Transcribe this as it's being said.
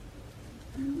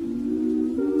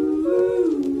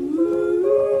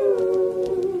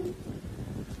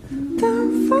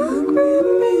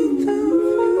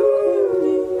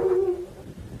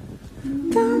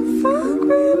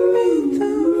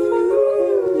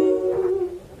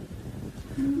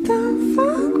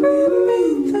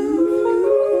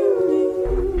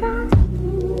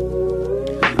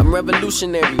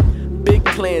revolutionary. Big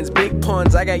plans, big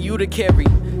pawns, I got you to carry.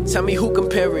 Tell me who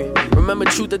comparing. Remember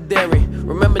truth or daring.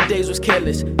 Remember days was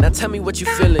careless. Now tell me what you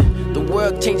feeling. The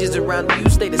world changes around you,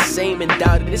 stay the same and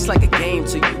doubt it. It's like a game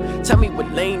to you. Tell me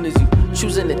what lane is you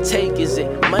choosing to take? Is it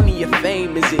money or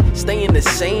fame? Is it staying the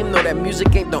same? No, that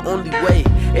music ain't the only way.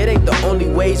 It ain't the only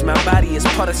ways. My body is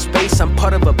part of space. I'm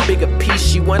part of a bigger piece.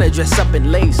 She wanna dress up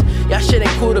in lace. Y'all shit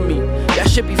ain't cool to me. Y'all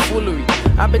shit be foolery.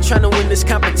 I've been trying to win this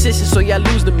competition, so y'all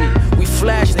lose to me. We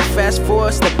flash, then fast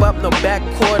forward, step up, no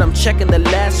backcourt. I'm checking the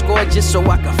last score just so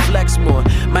I can flex more.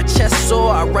 My chest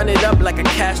sore, I run it up like a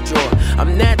cash drawer.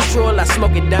 I'm natural, I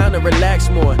smoke it down to relax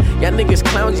more. Y'all niggas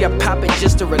clowns, y'all pop it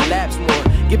just to relapse more.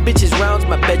 Give bitches rounds,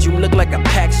 my bedroom look like a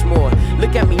pack s'more.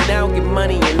 Look at me now, get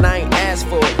money and I ain't asked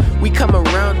for it. We come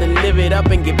around and live it up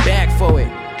and get back for it.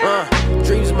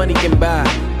 Dreams money can buy.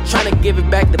 Tryna give it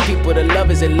back to people, the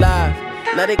love is alive.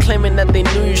 Now they claiming that they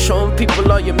knew you, showing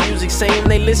people all your music, saying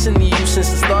they listen to you since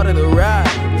the start of the ride.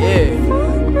 Yeah.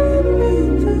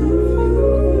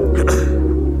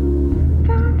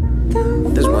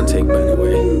 This one take, by the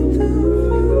way.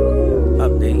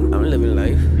 Update, I'm living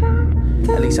life.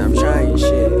 At least I'm trying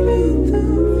shit.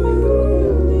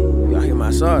 Y'all hear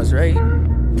my sauce, right? I'm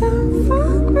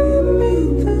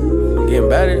getting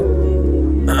better.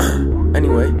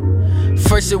 Anyway.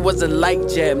 First it was a light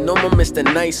jab, no more Mr.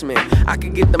 Nice Man. I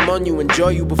could get them on you, enjoy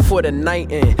you before the night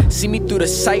end. See me through the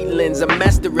sight lens, I'm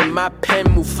mastering my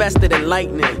pen, move faster than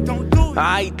lightning.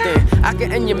 Alright then, I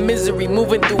can end your misery,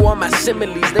 moving through all my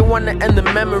similes. They wanna end the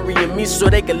memory of me so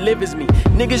they can live as me.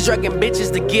 Niggas drugging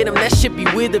bitches to get them, that shit be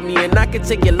weird to me. And I can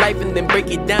take your life and then break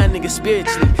it down, nigga,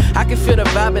 spiritually. I can feel the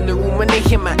vibe in the room when they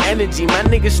hear my energy. My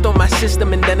niggas stole my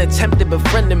system and then attempted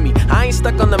befriending me. I ain't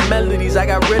stuck on the melodies, I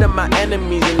got rid of my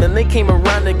enemies. And then they came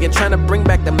around again, trying to bring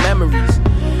back the memories.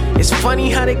 It's funny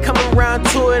how they come around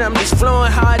to it. I'm just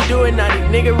flowing how I do it, now these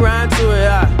niggas rhyme to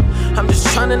it. I'm just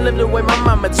trying to live the way my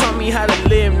mama taught me how to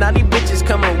live. Now these bitches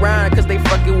come around cause they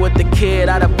fucking with the kid.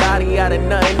 Out of body, out of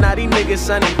nothing. Now these niggas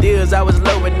signing deals. I was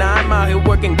low but now I'm out here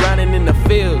working, grinding in the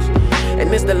fields.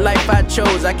 And it's the life I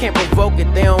chose, I can't provoke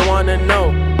it, they don't wanna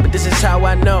know. But this is how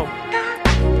I know.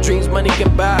 Dreams money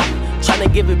can buy. Trying to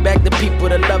give it back to people,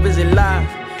 the love is alive.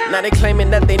 Now they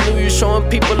claiming that they knew you, showing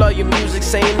people all your music,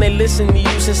 saying they listen to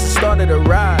you since the start of the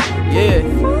ride.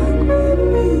 Yeah.